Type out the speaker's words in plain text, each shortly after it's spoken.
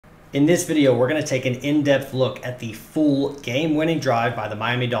In this video, we're going to take an in-depth look at the full game-winning drive by the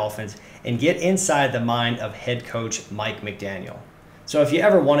Miami Dolphins and get inside the mind of head coach Mike McDaniel. So if you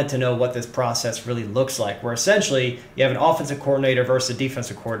ever wanted to know what this process really looks like, where essentially you have an offensive coordinator versus a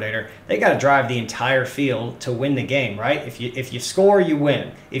defensive coordinator, they got to drive the entire field to win the game, right? If you score, you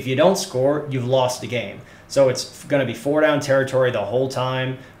win. If you don't score, you've lost the game. So it's going to be four-down territory the whole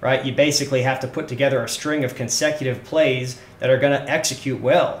time, right? You basically have to put together a string of consecutive plays that are going to execute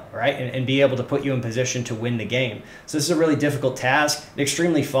well, right? And be able to put you in position to win the game. So this is a really difficult task,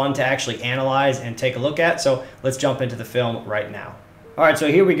 extremely fun to actually analyze and take a look at. So let's jump into the film right now. All right,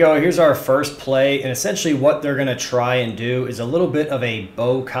 so here we go. Here's our first play. And essentially what they're going to try and do is a little bit of a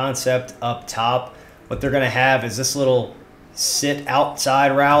bow concept up top. What they're going to have is this little sit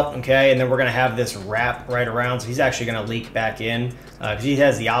outside route, okay, and then we're going to have this wrap right around. So he's actually going to leak back in because he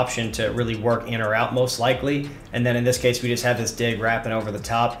has the option to really work in or out most likely. And then in this case, we just have this dig wrapping over the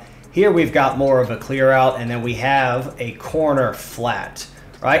top. Here we've got more of a clear out, and then we have a corner flat,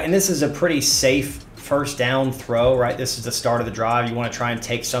 right? And this is a pretty safe first down throw, right? This is the start of the drive. You want to try and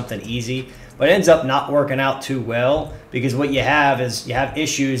take something easy, but it ends up not working out too well because what you have is you have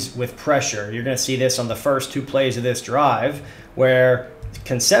issues with pressure. You're going to see this on the first two plays of this drive where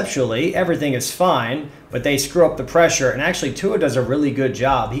conceptually everything is fine, but they screw up the pressure, and actually Tua does a really good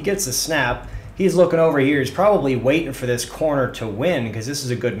job. He gets the snap. He's looking over here. He's probably waiting for this corner to win because this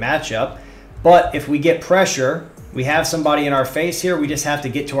is a good matchup. But if we get pressure, we have somebody in our face here. We just have to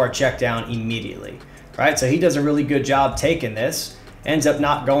get to our check down immediately, right? So he does a really good job taking this. Ends up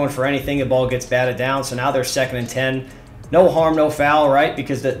not going for anything. The ball gets batted down. So now they're 2nd and 10. No harm, no foul, right?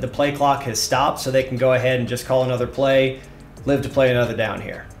 Because the play clock has stopped, so they can go ahead and just call another play, live to play another down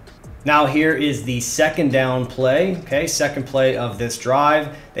here. Now here is the second down play, okay? Second play of this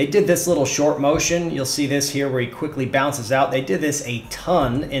drive. They did this little short motion. You'll see this here where he quickly bounces out. They did this a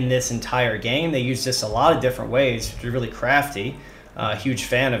ton in this entire game. They used this a lot of different ways. They're really crafty. Huge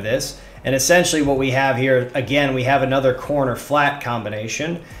fan of this. And essentially what we have here, again, we have another corner flat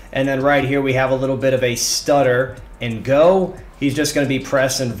combination. And then right here we have a little bit of a stutter and go. He's just going to be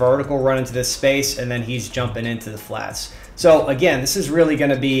pressing vertical, run into this space, and then he's jumping into the flats. So again, this is really going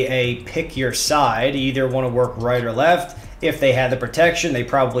to be a pick your side. You either want to work right or left. If they had the protection, they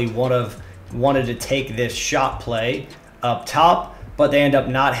probably would have wanted to take this shot play up top, but they end up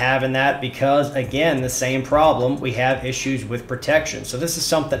not having that because, again, the same problem. We have issues with protection. So this is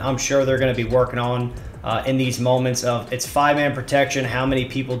something I'm sure they're going to be working on in these moments of it's 5-man protection. How many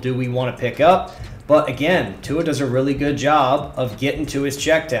people do we want to pick up? But again, Tua does a really good job of getting to his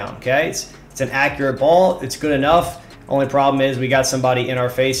check down, okay? It's an accurate ball. It's good enough. Only problem is we got somebody in our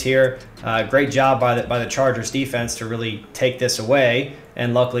face here. Great job by the Chargers defense to really take this away.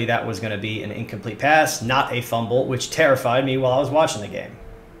 And luckily that was going to be an incomplete pass, not a fumble, which terrified me while I was watching the game.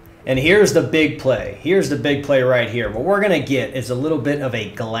 And here's the big play. Here's the big play right here. What we're going to get is a little bit of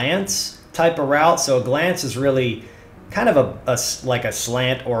a glance type of route. So a glance is really kind of like a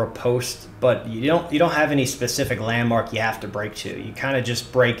slant or a post, but you don't have any specific landmark you have to break to. You kind of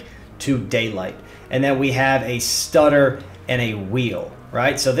just break to daylight. And then we have a stutter and a wheel,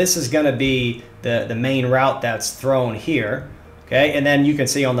 right? So this is going to be the main route that's thrown here. Okay, and then you can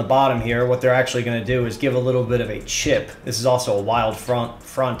see on the bottom here, what they're actually going to do is give a little bit of a chip. This is also a wild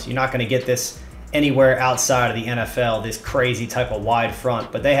front. You're not going to get this anywhere outside of the NFL, this crazy type of wide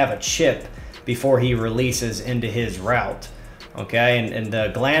front, but they have a chip before he releases into his route. Okay, and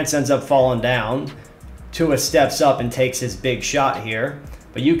the glance ends up falling down. Tua steps up and takes his big shot here.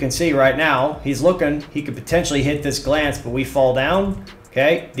 But you can see right now, he's looking. He could potentially hit this glance, but we fall down.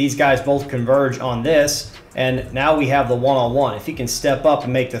 Okay, these guys both converge on this. And now we have the one-on-one. If he can step up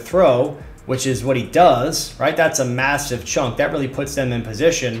and make the throw, which is what he does, right? That's a massive chunk. That really puts them in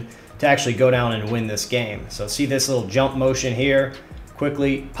position to actually go down and win this game. So see this little jump motion here,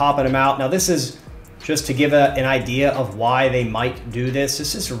 quickly popping him out. Now this is just to give an idea of why they might do this.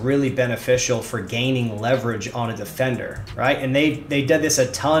 This is really beneficial for gaining leverage on a defender, right? And they did this a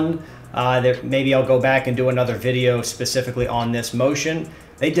ton. Maybe I'll go back and do another video specifically on this motion.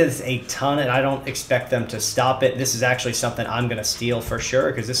 They did this a ton, and I don't expect them to stop it. This is actually something I'm going to steal for sure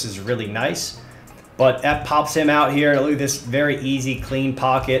because this is really nice. But that pops him out here. Look at this very easy, clean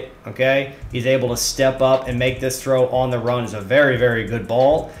pocket, okay? He's able to step up and make this throw on the run. It's a very, very good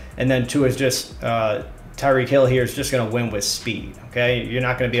ball. And then Tua is just, Tyreek Hill here is just going to win with speed, okay? You're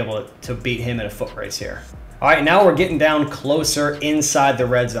not going to be able to beat him in a foot race here. All right, now we're getting down closer inside the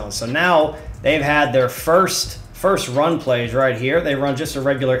red zone. So now they've had their first run plays right here. They run just a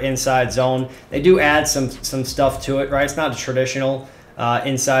regular inside zone. They do add some stuff to it, right? It's not a traditional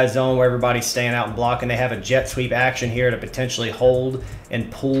inside zone where everybody's staying out and blocking. They have a jet sweep action here to potentially hold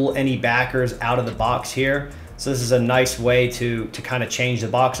and pull any backers out of the box here. So this is a nice way to kind of change the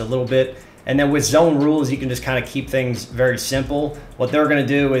box a little bit. And then with zone rules, you can just kind of keep things very simple. What they're going to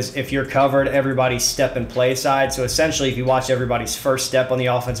do is if you're covered, everybody's step and play side. So essentially, if you watch everybody's first step on the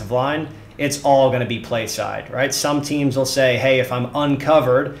offensive line, it's all going to be play side, right? Some teams will say, hey, if I'm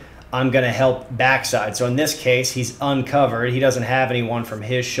uncovered, I'm going to help backside. So in this case, he's uncovered. He doesn't have anyone from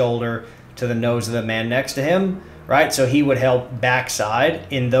his shoulder to the nose of the man next to him, right? So he would help backside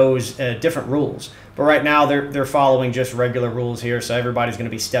in those different rules. But right now, they're following just regular rules here. So everybody's going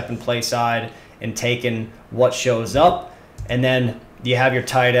to be step and play side and taking what shows up. And then you have your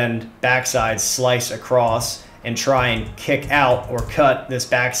tight end backside slice across and try and kick out or cut this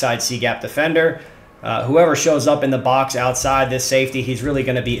backside C-gap defender. Whoever shows up in the box outside this safety, he's really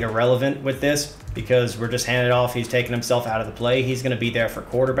going to be irrelevant with this because we're just handing it off. He's taking himself out of the play. He's going to be there for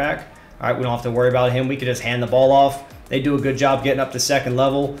quarterback. All right, we don't have to worry about him. We could just hand the ball off. They do a good job getting up to second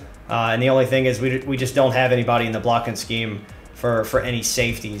level. And the only thing is we just don't have anybody in the blocking scheme for any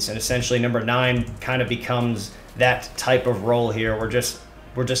safeties. And essentially number 9 kind of becomes that type of role here. We're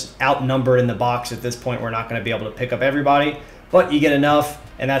just outnumbered in the box at this point. We're not going to be able to pick up everybody, but you get enough,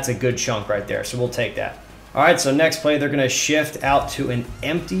 and that's a good chunk right there. So we'll take that. All right, so next play, they're going to shift out to an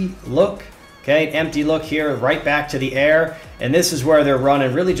empty look. Okay, an empty look here, right back to the air. And this is where they're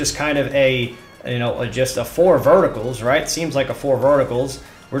running really just kind of just a 4 verticals, right? Seems like a 4 verticals.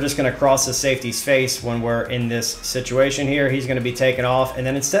 We're just going to cross the safety's face when we're in this situation here. He's going to be taken off. And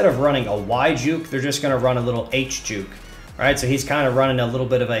then instead of running a Y juke, they're just going to run a little H juke. All right, so he's kind of running a little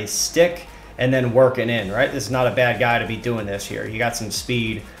bit of a stick and then working in, right? This is not a bad guy to be doing this here. You got some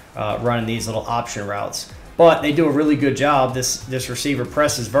speed running these little option routes. But they do a really good job. This receiver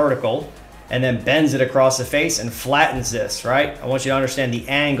presses vertical and then bends it across the face and flattens this, right? I want you to understand the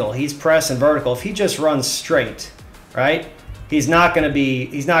angle. He's pressing vertical. If he just runs straight, right? He's not going to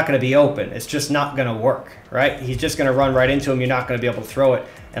be open. It's just not going to work, right? He's just going to run right into him. You're not going to be able to throw it.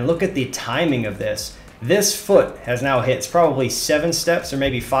 And look at the timing of this. This foot has now hit. It's probably 7 steps or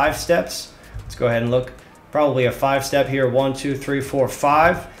maybe 5 steps. Let's go ahead and look. Probably a 5 step here. 1, 2, 3, 4,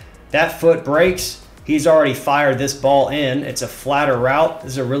 5. That foot breaks. He's already fired this ball in. It's a flatter route.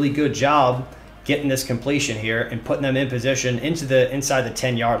 This is a really good job getting this completion here and putting them in position inside the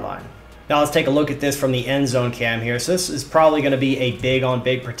 10-yard line. Now let's take a look at this from the end zone cam here. So this is probably going to be a big on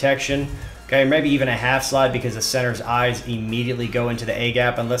big protection. Okay, maybe even a half slide because the center's eyes immediately go into the A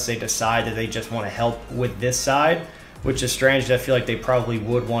gap unless they decide that they just want to help with this side, which is strange. I feel like they probably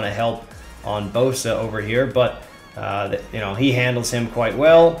would want to help on Bosa over here, but he handles him quite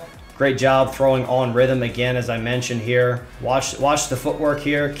well. Great job throwing on rhythm again, as I mentioned here. Watch the footwork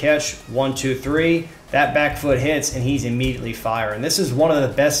here. Catch 1, 2, 3. That back foot hits, and he's immediately firing. This is one of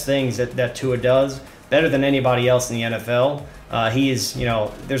the best things that Tua does, better than anybody else in the NFL.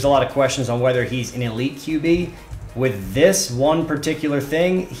 There's a lot of questions on whether he's an elite QB. With this one particular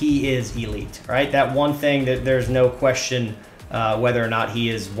thing, he is elite, right? That one thing that there's no question whether or not he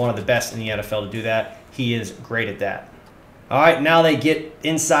is one of the best in the NFL to do that. He is great at that. All right, now they get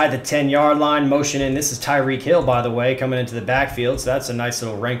inside the 10-yard line, motion in. This is Tyreek Hill, by the way, coming into the backfield. So that's a nice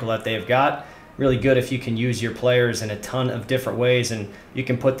little wrinkle that they've got. Really good if you can use your players in a ton of different ways, and you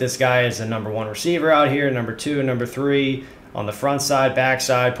can put this guy as a number 1 receiver out here, number 2, number 3 on the front side, back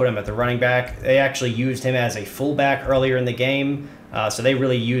side, put him at the running back. They actually used him as a fullback earlier in the game, so they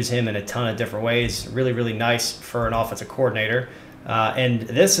really use him in a ton of different ways. Really, really nice for an offensive coordinator. And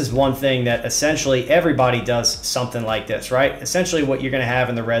this is one thing that essentially everybody does something like this, right? Essentially what you're going to have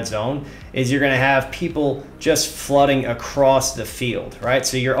in the red zone is you're going to have people just flooding across the field, right?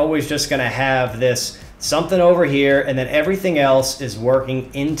 So you're always just going to have this something over here, and then everything else is working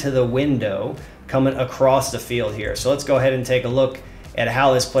into the window coming across the field here. So let's go ahead and take a look at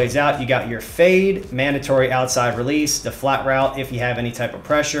how this plays out. You got your fade, mandatory outside release, the flat route. If you have any type of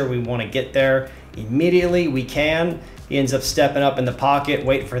pressure, we want to get there immediately. We can. He ends up stepping up in the pocket,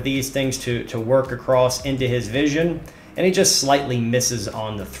 waiting for these things to work across into his vision, and he just slightly misses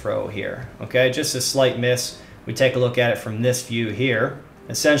on the throw here. Okay, just a slight miss. We take a look at it from this view here.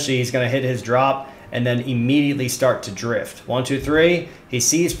 Essentially, he's going to hit his drop and then immediately start to drift. 1, 2, 3. He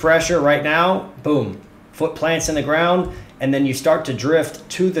sees pressure right now. Boom. Foot plants in the ground, and then you start to drift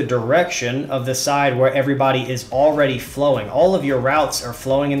to the direction of the side where everybody is already flowing. All of your routes are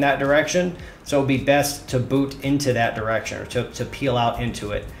flowing in that direction, so it would be best to boot into that direction or to peel out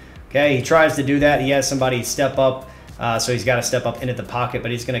into it. Okay, he tries to do that. He has somebody step up, so he's got to step up into the pocket,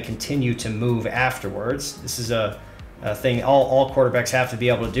 but he's going to continue to move afterwards. This is a thing all quarterbacks have to be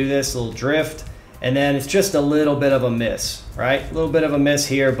able to do this, little drift, And then it's just a little bit of a miss, right? A little bit of a miss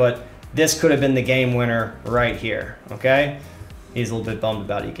here, but this could have been the game winner right here, okay? He's a little bit bummed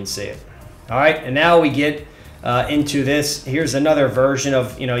about it, you can see it. All right, and now we get into this. Here's another version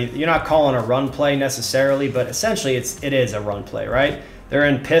of, you're not calling a run play necessarily, but essentially it is a run play, right? They're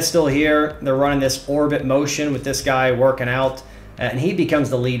in pistol here. They're running this orbit motion with this guy working out, and he becomes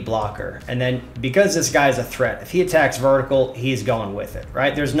the lead blocker. And then because this guy is a threat, if he attacks vertical, he's going with it,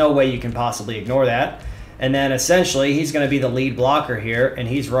 right? There's no way you can possibly ignore that. And then essentially he's going to be the lead blocker here, and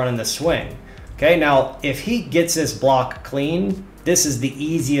he's running the swing. Okay, now if he gets this block clean, this is the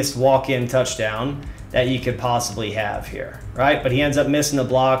easiest walk-in touchdown that you could possibly have here, right? But he ends up missing the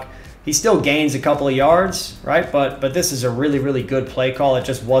block. He still gains a couple of yards, right? But this is a really, really good play call. It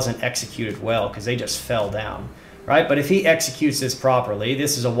just wasn't executed well because they just fell down, right? But if he executes this properly,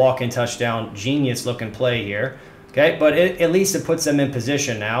 this is a walk-in touchdown, genius-looking play here, okay? But at least it puts them in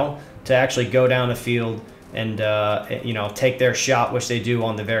position now to actually go down the field and take their shot, which they do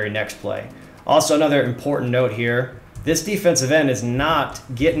on the very next play. Also, another important note here, this defensive end is not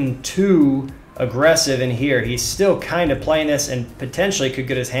getting too aggressive in here. He's still kind of playing this and potentially could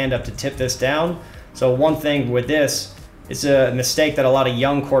get his hand up to tip this down. So one thing with this, it's a mistake that a lot of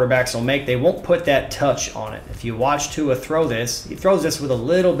young quarterbacks will make. They won't put that touch on it. If you watch Tua throw this, he throws this with a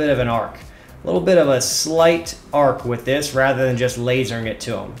little bit of an arc. A little bit of a slight arc with this rather than just lasering it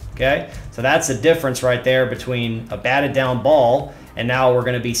to him, okay? So that's the difference right there between a batted down ball and now we're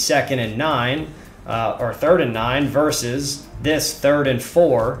going to be 2nd and 9 or 3rd and 9 versus this 3rd and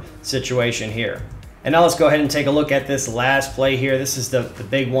 4 situation here. And now let's go ahead and take a look at this last play here. This is the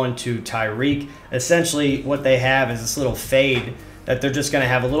big one to Tyreek. Essentially what they have is this little fade that they're just going to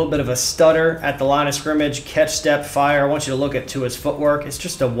have a little bit of a stutter at the line of scrimmage, catch, step, fire. I want you to look at Tua's footwork. It's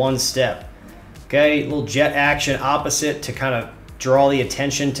just a one step. Okay, a little jet action opposite to kind of draw the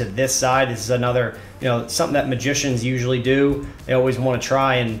attention to this side. This is another, something that magicians usually do. They always want to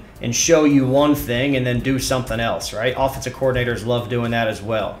try and show you one thing and then do something else, right? Offensive coordinators love doing that as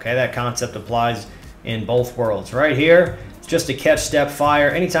well, okay? That concept applies in both worlds. Right here, it's just a catch, step, fire.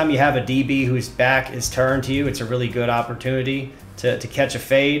 Anytime you have a DB whose back is turned to you, it's a really good opportunity to catch a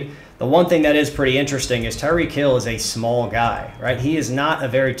fade. The one thing that is pretty interesting is Tyreek Hill is a small guy, right? He is not a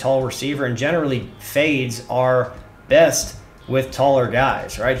very tall receiver, and generally fades are best with taller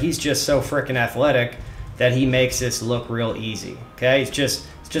guys, right? He's just so freaking athletic that he makes this look real easy, okay? It's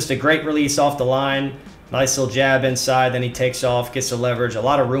just a great release off the line, nice little jab inside, then he takes off, gets the leverage, a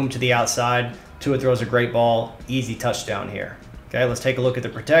lot of room to the outside. Tua throws a great ball, easy touchdown here. Okay, let's take a look at the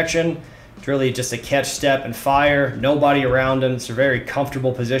protection. It's really just a catch, step, and fire. Nobody around him. It's a very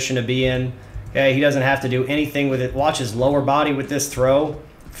comfortable position to be in. Okay, he doesn't have to do anything with it. Watch his lower body with this throw.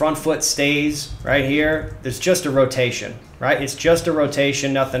 Front foot stays right here. There's just a rotation, right? It's just a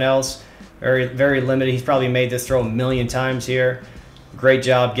rotation, nothing else. Very, very limited. He's probably made this throw a million times here. Great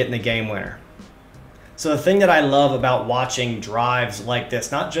job getting the game winner. So the thing that I love about watching drives like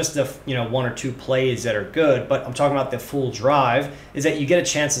this, not just the 1 or 2 plays that are good, but I'm talking about the full drive, is that you get a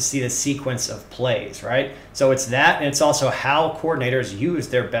chance to see the sequence of plays, right? So it's that, and it's also how coordinators use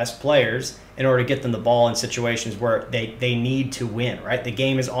their best players in order to get them the ball in situations where they need to win, right? The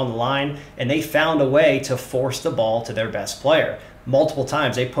game is on the line, and they found a way to force the ball to their best player. Multiple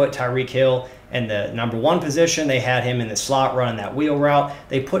times they put Tyreek Hill in the number 1 position. They had him in the slot running that wheel route.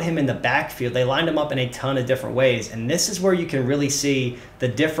 They put him in the backfield. They lined him up in a ton of different ways. And this is where you can really see the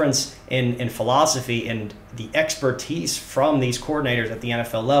difference in philosophy and the expertise from these coordinators at the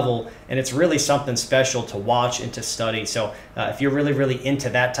NFL level. And it's really something special to watch and to study. So if you're really, really into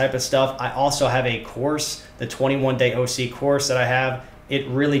that type of stuff, I also have a course, the 21-day OC course that I have. It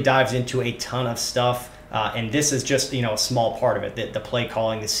really dives into a ton of stuff. And this is just, a small part of it, the play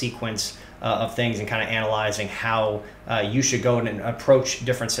calling, the sequence of things, and kind of analyzing how you should go and approach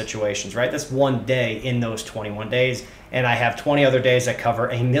different situations, right? That's one day in those 21 days. And I have 20 other days that cover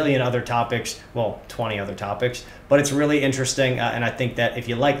a million other topics, well, 20 other topics, but it's really interesting. And I think that if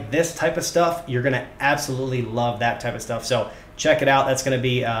you like this type of stuff, you're going to absolutely love that type of stuff. So check it out. That's going to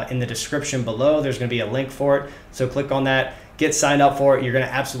be in the description below. There's going to be a link for it. So click on that. Get signed up for it. You're going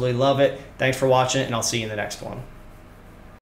to absolutely love it. Thanks for watching, and I'll see you in the next one.